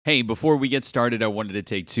Hey, before we get started, I wanted to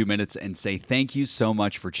take 2 minutes and say thank you so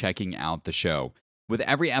much for checking out the show. With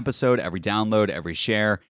every episode, every download, every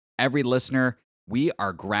share, every listener, we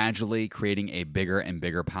are gradually creating a bigger and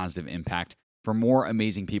bigger positive impact for more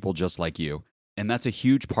amazing people just like you. And that's a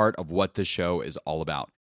huge part of what this show is all about,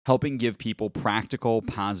 helping give people practical,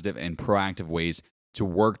 positive, and proactive ways to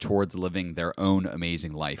work towards living their own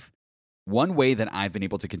amazing life. One way that I've been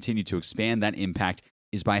able to continue to expand that impact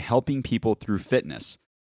is by helping people through fitness.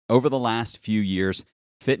 Over the last few years,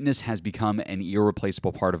 fitness has become an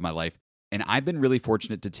irreplaceable part of my life, and I've been really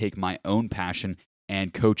fortunate to take my own passion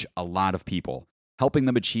and coach a lot of people, helping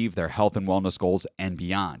them achieve their health and wellness goals and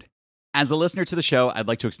beyond. As a listener to the show, I'd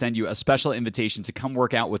like to extend you a special invitation to come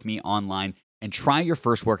work out with me online and try your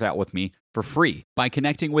first workout with me for free by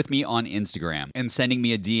connecting with me on Instagram and sending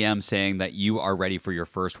me a DM saying that you are ready for your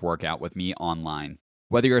first workout with me online.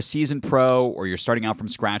 Whether you're a seasoned pro or you're starting out from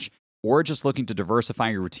scratch, or just looking to diversify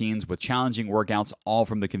your routines with challenging workouts all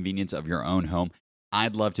from the convenience of your own home,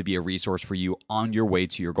 I'd love to be a resource for you on your way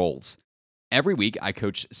to your goals. Every week, I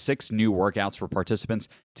coach 6 new workouts for participants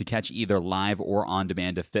to catch either live or on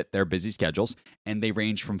demand to fit their busy schedules, and they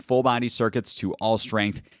range from full body circuits to all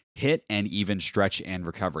strength, HIIT, and even stretch and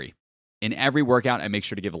recovery. In every workout, I make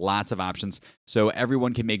sure to give lots of options so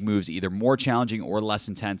everyone can make moves either more challenging or less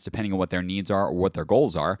intense depending on what their needs are or what their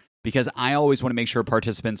goals are, because I always want to make sure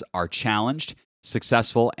participants are challenged,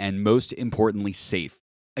 successful, and most importantly, safe.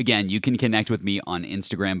 Again, you can connect with me on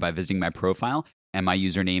Instagram by visiting my profile, and my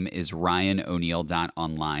username is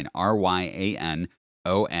RyanO'Neil.online, RyanO'Neil.online,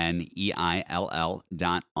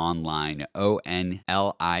 ONLINE.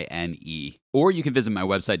 Or you can visit my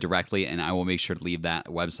website directly, and I will make sure to leave that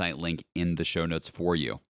website link in the show notes for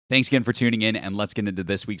you. Thanks again for tuning in, and let's get into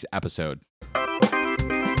this week's episode.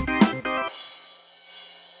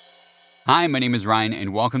 Hi, my name is Ryan,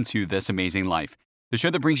 and welcome to This Amazing Life, the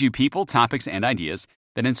show that brings you people, topics, and ideas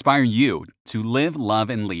that inspire you to live, love,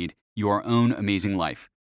 and lead your own amazing life.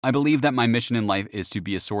 I believe that my mission in life is to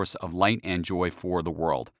be a source of light and joy for the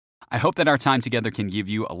world. I hope that our time together can give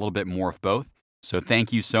you a little bit more of both. So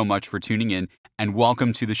thank you so much for tuning in, and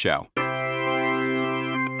welcome to the show.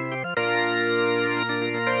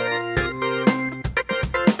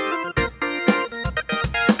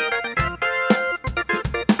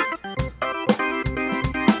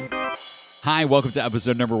 Hi, welcome to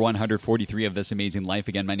episode number 143 of This Amazing Life.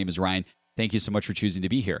 Again, my name is Ryan. Thank you so much for choosing to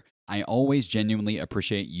be here. I always genuinely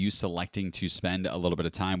appreciate you selecting to spend a little bit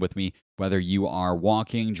of time with me, whether you are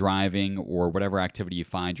walking, driving, or whatever activity you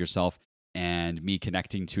find yourself, and me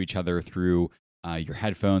connecting to each other through your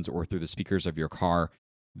headphones or through the speakers of your car.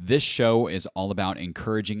 This show is all about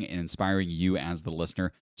encouraging and inspiring you as the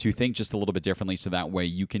listener to think just a little bit differently so that way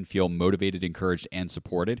you can feel motivated, encouraged, and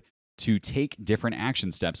supported to take different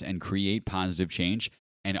action steps and create positive change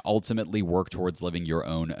and ultimately work towards living your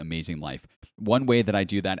own amazing life. One way that I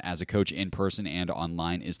do that as a coach in person and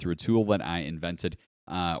online is through a tool that I invented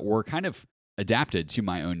or kind of adapted to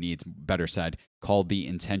my own needs, better said, called the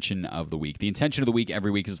Intention of the Week. The Intention of the Week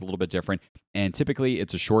every week is a little bit different, and typically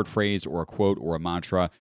it's a short phrase or a quote or a mantra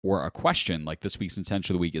or a question. Like this week's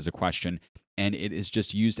Intention of the Week is a question, and it is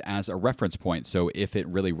just used as a reference point. So if it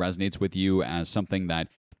really resonates with you as something that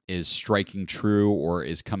is striking true or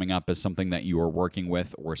is coming up as something that you are working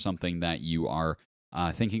with or something that you are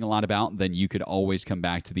thinking a lot about, then you could always come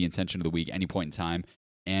back to the Intention of the Week any point in time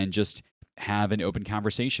and just have an open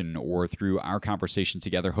conversation, or through our conversation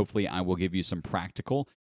together, hopefully I will give you some practical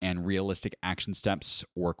and realistic action steps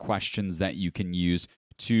or questions that you can use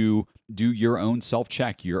to do your own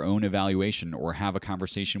self-check, your own evaluation, or have a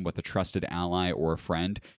conversation with a trusted ally or a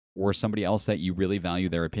friend or somebody else that you really value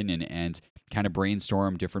their opinion, and kind of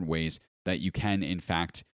brainstorm different ways that you can, in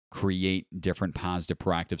fact, create different positive,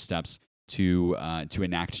 proactive steps to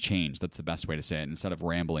enact change. That's the best way to say it. Instead of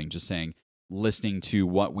rambling, just saying, listening to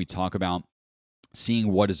what we talk about,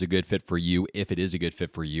 seeing what is a good fit for you, if it is a good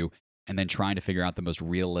fit for you, and then trying to figure out the most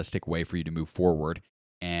realistic way for you to move forward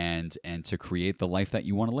and to create the life that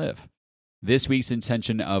you want to live. This week's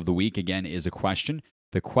Intention of the Week, again, is a question.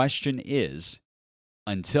 The question is,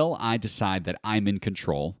 until I decide that I'm in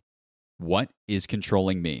control, what is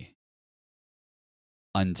controlling me?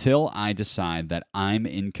 Until I decide that I'm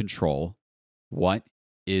in control, what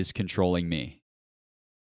is controlling me?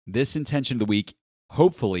 This Intention of the Week,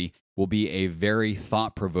 hopefully, will be a very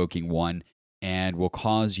thought-provoking one and will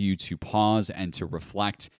cause you to pause and to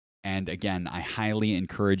reflect. And again, I highly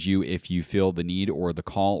encourage you, if you feel the need or the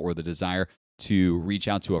call or the desire, to reach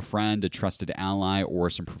out to a friend, a trusted ally, or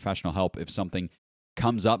some professional help. If something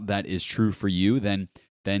comes up that is true for you, then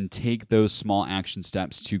then take those small action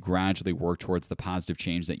steps to gradually work towards the positive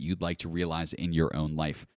change that you'd like to realize in your own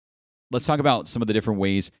life. Let's talk about some of the different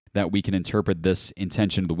ways that we can interpret this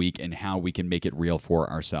intention of the week and how we can make it real for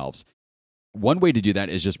ourselves. One way to do that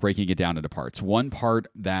is just breaking it down into parts. One part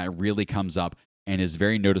that really comes up and is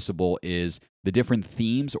very noticeable is the different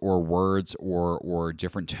themes or words or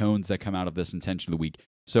different tones that come out of this intention of the week.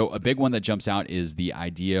 So a big one that jumps out is the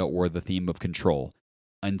idea or the theme of control.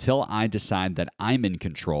 Until I decide that I'm in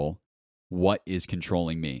control, what is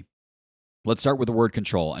controlling me? Let's start with the word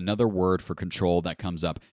control. Another word for control that comes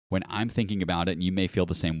up when I'm thinking about it, and you may feel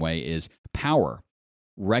the same way, is power.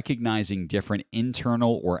 Recognizing different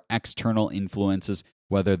internal or external influences,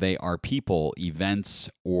 whether they are people, events,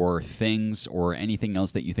 or things, or anything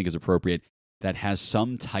else that you think is appropriate, that has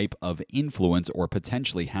some type of influence or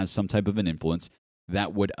potentially has some type of an influence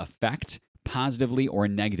that would affect positively or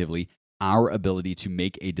negatively our ability to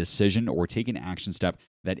make a decision or take an action step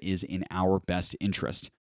that is in our best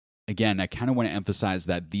interest. Again, I kind of want to emphasize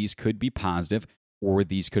that these could be positive or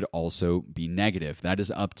these could also be negative. That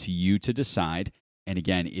is up to you to decide. And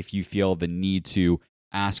again, if you feel the need to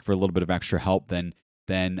ask for a little bit of extra help,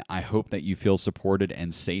 then I hope that you feel supported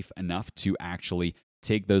and safe enough to actually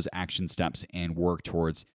take those action steps and work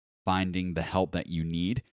towards finding the help that you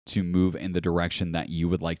need to move in the direction that you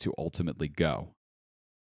would like to ultimately go.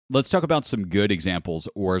 Let's talk about some good examples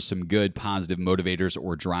or some good positive motivators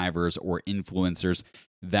or drivers or influencers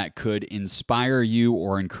that could inspire you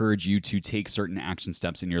or encourage you to take certain action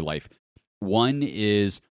steps in your life. One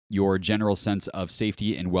is your general sense of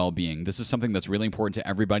safety and well-being. This is something that's really important to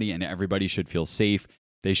everybody, and everybody should feel safe.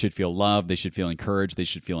 They should feel loved. They should feel encouraged. They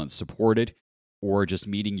should feel supported, or just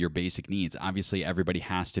meeting your basic needs. Obviously, everybody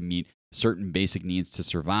has to meet certain basic needs to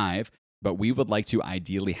survive, but we would like to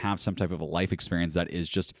ideally have some type of a life experience that is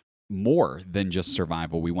just more than just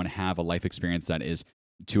survival. We want to have a life experience that is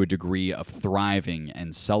to a degree of thriving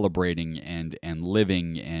and celebrating and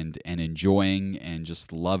living and enjoying and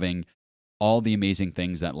just loving all the amazing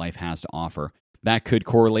things that life has to offer. That could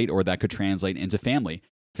correlate or that could translate into family.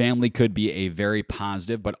 Family could be a very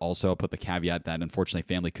positive, but also I'll put the caveat that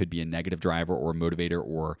unfortunately family could be a negative driver or motivator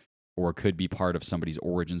or could be part of somebody's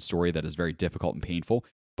origin story that is very difficult and painful.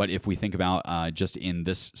 But if we think about just in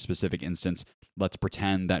this specific instance, let's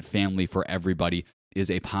pretend that family for everybody is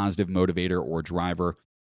a positive motivator or driver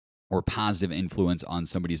or positive influence on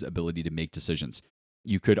somebody's ability to make decisions.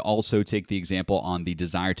 You could also take the example on the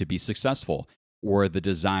desire to be successful or the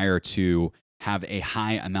desire to have a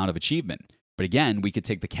high amount of achievement. But again, we could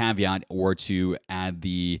take the caveat or to add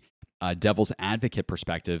the devil's advocate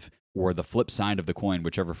perspective or the flip side of the coin,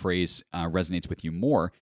 whichever phrase resonates with you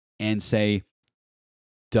more, and say,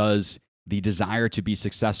 does the desire to be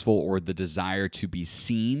successful or the desire to be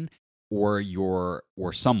seen or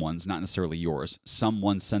someone's, not necessarily yours,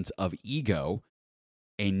 someone's sense of ego,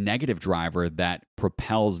 a negative driver that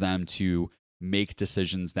propels them to make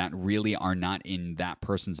decisions that really are not in that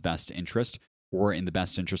person's best interest or in the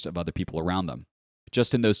best interest of other people around them?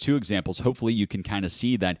 Just in those two examples, hopefully you can kind of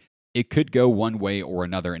see that it could go one way or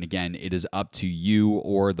another. And again, it is up to you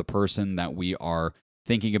or the person that we are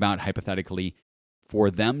thinking about hypothetically for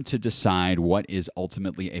them to decide what is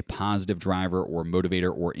ultimately a positive driver or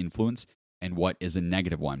motivator or influence and what is a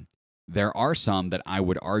negative one. There are some that I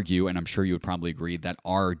would argue, and I'm sure you would probably agree, that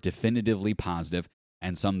are definitively positive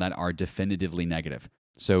and some that are definitively negative.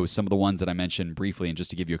 So some of the ones that I mentioned briefly, and just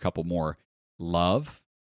to give you a couple more, love,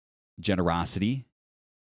 generosity,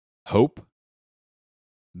 hope.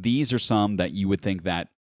 These are some that you would think that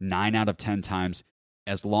 9 out of 10 times,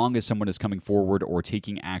 as long as someone is coming forward or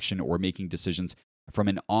taking action or making decisions from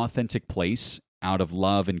an authentic place out of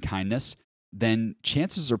love and kindness, then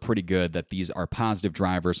chances are pretty good that these are positive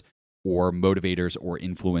drivers or motivators or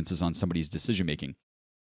influences on somebody's decision-making.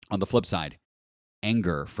 On the flip side,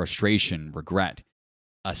 anger, frustration, regret,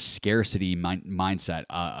 a scarcity mindset,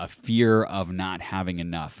 a fear of not having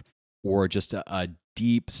enough, or just a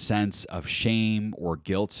deep sense of shame or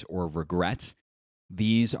guilt or regret.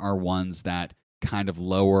 These are ones that kind of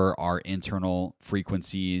lower our internal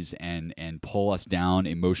frequencies and pull us down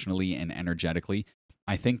emotionally and energetically.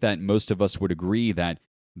 I think that most of us would agree that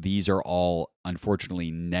these are all, unfortunately,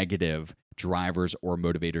 negative drivers or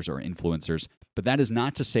motivators or influencers. But that is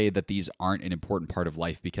not to say that these aren't an important part of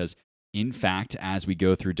life, because in fact, as we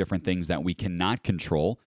go through different things that we cannot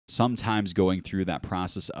control, sometimes going through that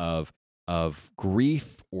process of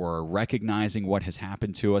grief or recognizing what has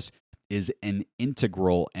happened to us is an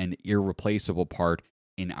integral and irreplaceable part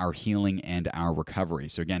in our healing and our recovery.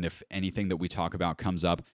 So again, if anything that we talk about comes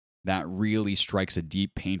up that really strikes a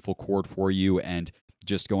deep, painful chord for you, and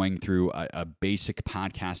just going through a basic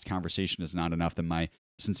podcast conversation is not enough, then my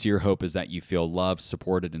sincere hope is that you feel loved,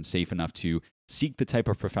 supported, and safe enough to seek the type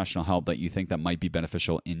of professional help that you think that might be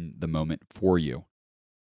beneficial in the moment for you.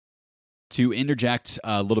 To interject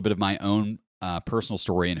a little bit of my own personal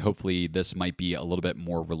story, and hopefully this might be a little bit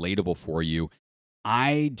more relatable for you,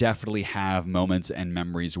 I definitely have moments and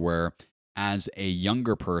memories where, as a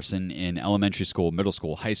younger person in elementary school, middle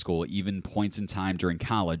school, high school, even points in time during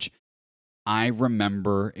college, I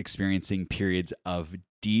remember experiencing periods of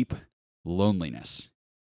deep loneliness.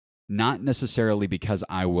 Not necessarily because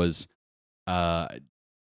I was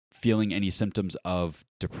feeling any symptoms of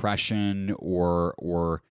depression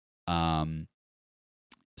or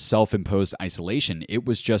self-imposed isolation. It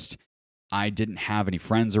was just I didn't have any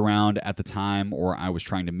friends around at the time, or I was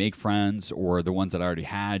trying to make friends, or the ones that I already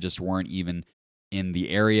had just weren't even in the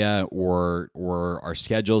area, or our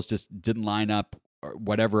schedules just didn't line up, or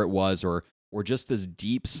whatever it was, or just this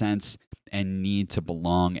deep sense and need to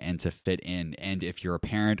belong and to fit in. And if you're a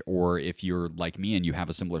parent, or if you're like me and you have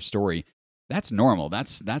a similar story, that's normal.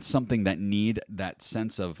 That's something that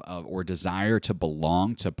sense of or desire to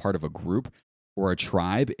belong to part of a group or a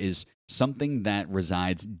tribe is something that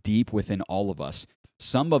resides deep within all of us.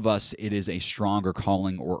 Some of us, it is a stronger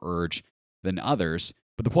calling or urge than others.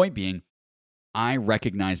 But the point being, I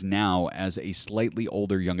recognize now as a slightly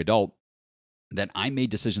older young adult that I made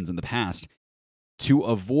decisions in the past to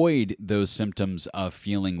avoid those symptoms of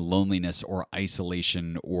feeling loneliness or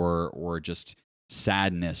isolation or just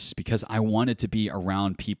sadness, because I wanted to be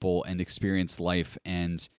around people and experience life.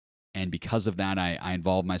 And because of that, I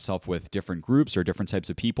involved myself with different groups or different types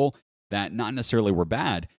of people that not necessarily were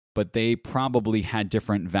bad, but they probably had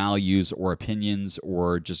different values or opinions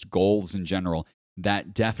or just goals in general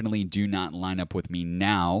that definitely do not line up with me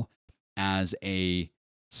now as a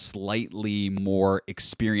slightly more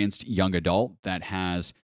experienced young adult that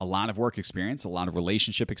has a lot of work experience, a lot of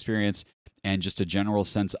relationship experience, and just a general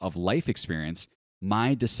sense of life experience.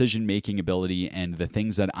 My decision-making ability and the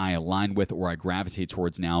things that I align with or I gravitate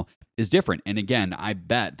towards now is different. And again, I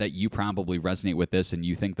bet that you probably resonate with this and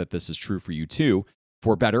you think that this is true for you too,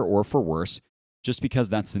 for better or for worse, just because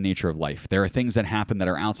that's the nature of life. There are things that happen that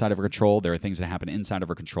are outside of our control. There are things that happen inside of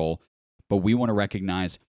our control. But we want to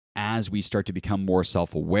recognize, as we start to become more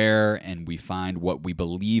self-aware and we find what we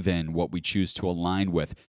believe in, what we choose to align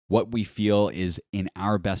with, what we feel is in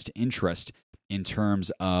our best interest in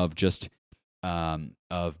terms of just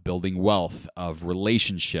of building wealth, of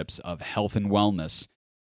relationships, of health and wellness,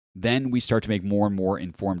 then we start to make more and more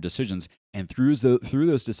informed decisions. And through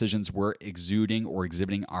those decisions, we're exuding or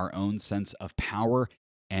exhibiting our own sense of power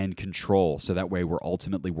and control. So that way we're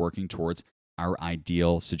ultimately working towards our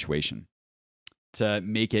ideal situation. To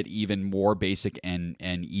make it even more basic and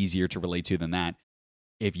easier to relate to than that,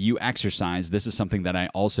 if you exercise, this is something that I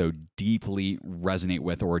also deeply resonate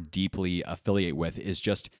with or deeply affiliate with, is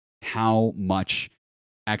just how much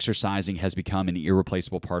exercising has become an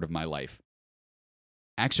irreplaceable part of my life.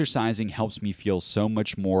 Exercising helps me feel so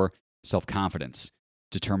much more self-confidence,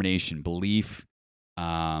 determination, belief,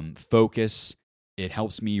 focus. It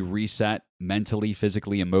helps me reset mentally,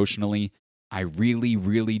 physically, emotionally. I really,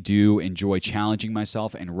 really do enjoy challenging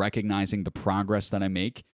myself and recognizing the progress that I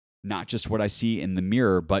make, not just what I see in the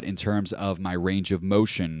mirror, but in terms of my range of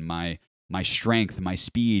motion, my strength, my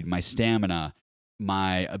speed, my stamina,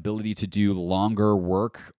 my ability to do longer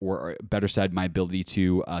work, or better said, my ability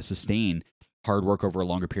to sustain hard work over a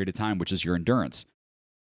longer period of time, which is your endurance.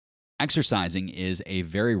 Exercising is a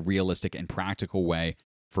very realistic and practical way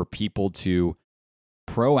for people to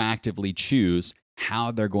proactively choose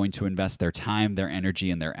how they're going to invest their time, their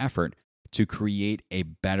energy, and their effort to create a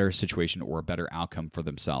better situation or a better outcome for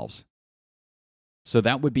themselves. So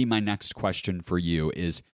that would be my next question for you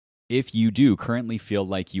is, if you do currently feel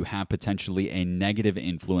like you have potentially a negative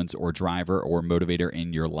influence or driver or motivator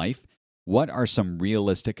in your life, what are some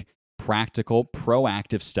realistic, practical,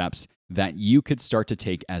 proactive steps that you could start to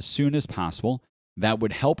take as soon as possible that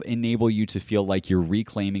would help enable you to feel like you're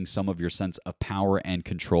reclaiming some of your sense of power and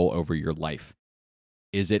control over your life?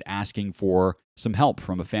 Is it asking for some help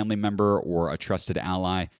from a family member or a trusted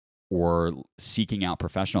ally, or seeking out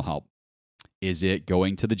professional help? Is it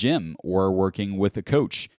going to the gym or working with a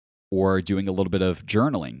coach, or doing a little bit of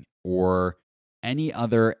journaling, or any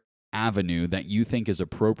other avenue that you think is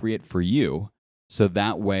appropriate for you, so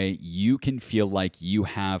that way you can feel like you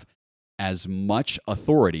have as much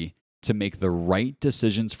authority to make the right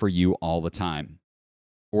decisions for you all the time,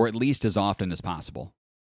 or at least as often as possible?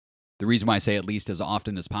 The reason why I say at least as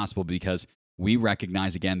often as possible, because we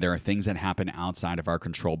recognize, again, there are things that happen outside of our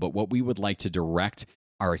control, but what we would like to direct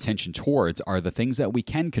our attention towards are the things that we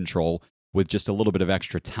can control with just a little bit of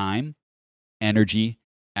extra time, energy,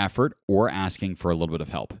 effort, or asking for a little bit of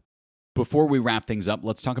help. Before we wrap things up,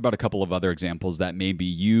 let's talk about a couple of other examples that maybe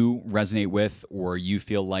you resonate with or you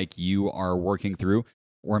feel like you are working through,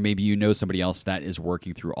 or maybe you know somebody else that is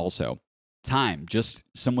working through also. Time, just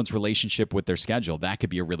someone's relationship with their schedule. That could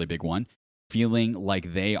be a really big one. Feeling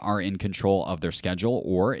like they are in control of their schedule,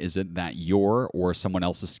 or is it that your or someone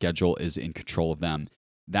else's schedule is in control of them?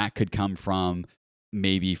 That could come from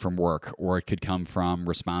maybe from work, or it could come from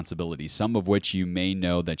responsibility, some of which you may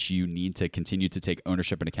know that you need to continue to take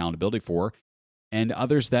ownership and accountability for, and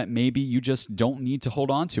others that maybe you just don't need to hold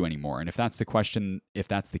on to anymore. And if that's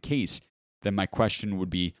the case, then my question would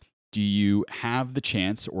be, do you have the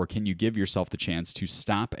chance, or can you give yourself the chance to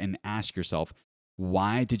stop and ask yourself,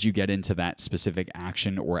 why did you get into that specific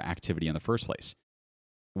action or activity in the first place?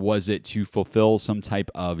 Was it to fulfill some type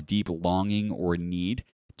of deep longing or need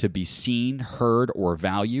to be seen, heard, or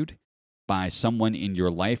valued by someone in your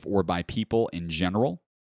life or by people in general?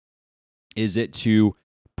 Is it to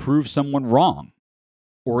prove someone wrong,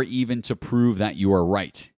 or even to prove that you are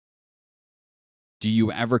right? Do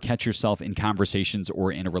you ever catch yourself in conversations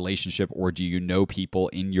or in a relationship, or do you know people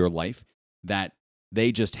in your life that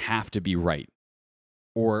they just have to be right,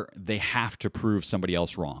 or they have to prove somebody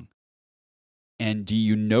else wrong? And do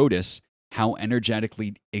you notice how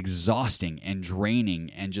energetically exhausting and draining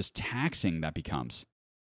and just taxing that becomes?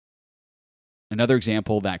 Another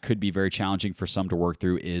example that could be very challenging for some to work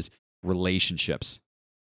through is relationships.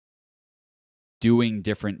 Doing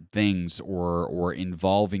different things or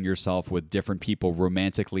involving yourself with different people,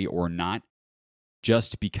 romantically or not,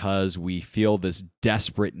 just because we feel this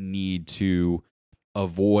desperate need to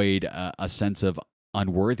avoid a sense of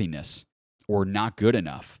unworthiness or not good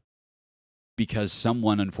enough, because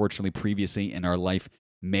someone, unfortunately, previously in our life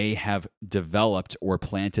may have developed or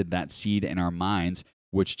planted that seed in our minds,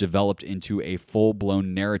 which developed into a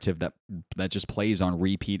full-blown narrative that just plays on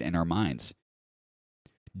repeat in our minds.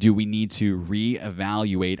 Do we need to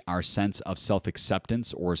reevaluate our sense of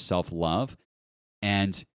self-acceptance or self-love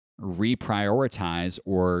and reprioritize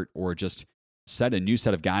or just set a new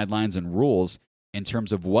set of guidelines and rules in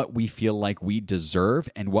terms of what we feel like we deserve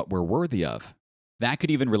and what we're worthy of? That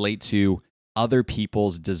could even relate to other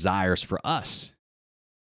people's desires for us.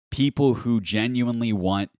 People who genuinely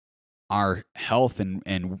want our health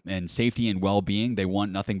and safety and well-being. They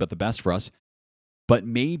want nothing but the best for us. But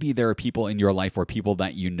maybe there are people in your life or people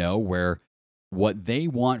that you know where what they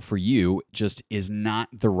want for you just is not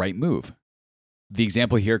the right move. The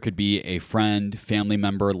example here could be a friend, family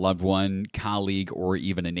member, loved one, colleague, or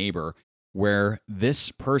even a neighbor, where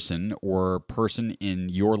this person or person in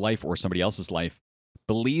your life or somebody else's life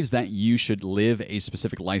believes that you should live a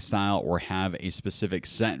specific lifestyle or have a specific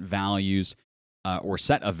set of values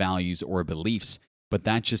or beliefs, but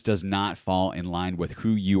that just does not fall in line with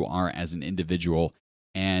who you are as an individual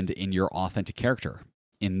and in your authentic character.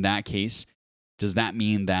 In that case, does that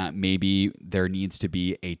mean that maybe there needs to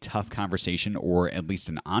be a tough conversation, or at least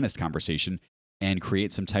an honest conversation, and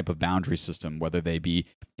create some type of boundary system, whether they be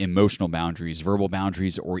emotional boundaries, verbal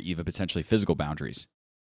boundaries, or even potentially physical boundaries?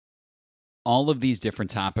 All of these different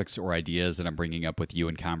topics or ideas that I'm bringing up with you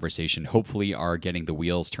in conversation hopefully are getting the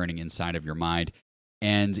wheels turning inside of your mind.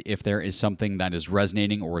 And if there is something that is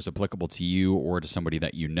resonating or is applicable to you or to somebody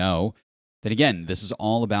that you know, then again, this is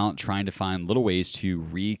all about trying to find little ways to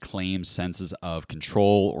reclaim senses of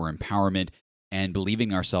control or empowerment and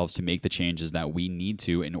believing ourselves to make the changes that we need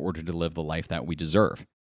to in order to live the life that we deserve.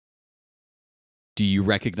 Do you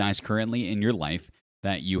recognize currently in your life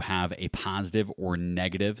that you have a positive or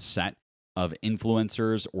negative set of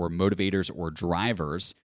influencers or motivators or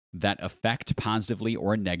drivers that affect positively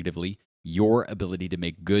or negatively your ability to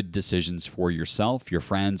make good decisions for yourself, your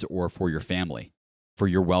friends, or for your family, for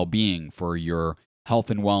your well-being, for your health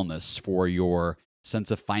and wellness, for your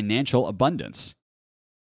sense of financial abundance?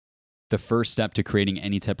 The first step to creating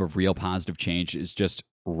any type of real positive change is just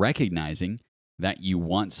recognizing that you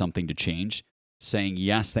want something to change, saying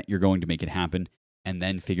yes that you're going to make it happen, and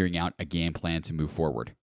then figuring out a game plan to move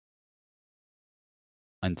forward.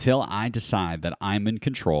 Until I decide that I'm in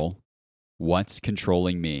control, what's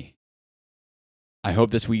controlling me? I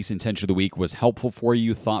hope this week's Intention of the Week was helpful for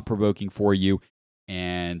you, thought-provoking for you,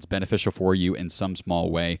 and beneficial for you in some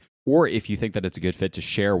small way. Or if you think that it's a good fit to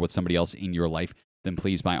share with somebody else in your life, then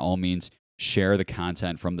please, by all means, share the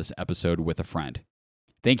content from this episode with a friend.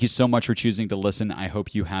 Thank you so much for choosing to listen. I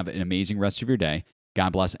hope you have an amazing rest of your day.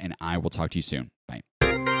 God bless, and I will talk to you soon. Bye.